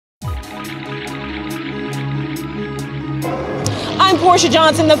Portia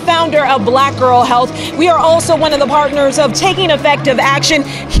Johnson, the founder of Black Girl Health. We are also one of the partners of Taking Effective Action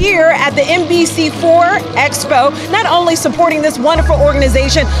here at the NBC4 Expo, not only supporting this wonderful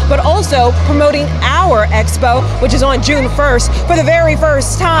organization, but also promoting our Expo, which is on June 1st. For the very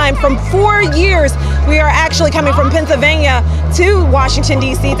first time from 4 years, we are actually coming from Pennsylvania to Washington,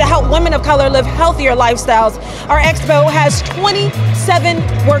 D.C. to help women of color live healthier lifestyles. Our Expo has 27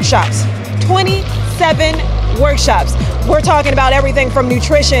 workshops. 27 workshops. We're talking about everything from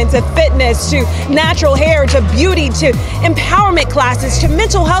nutrition to fitness to natural hair to beauty to empowerment classes to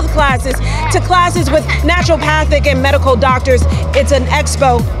mental health classes to classes with naturopathic and medical doctors. It's an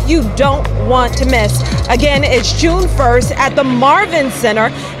expo you don't want to miss. Again, it's June 1st at the Marvin Center,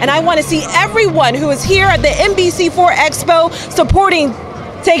 and I want to see everyone who is here at the NBC4 Expo supporting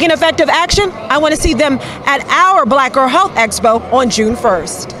Taking Effective Action. I want to see them at our Black Girl Health Expo on June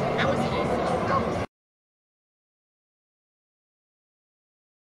 1st.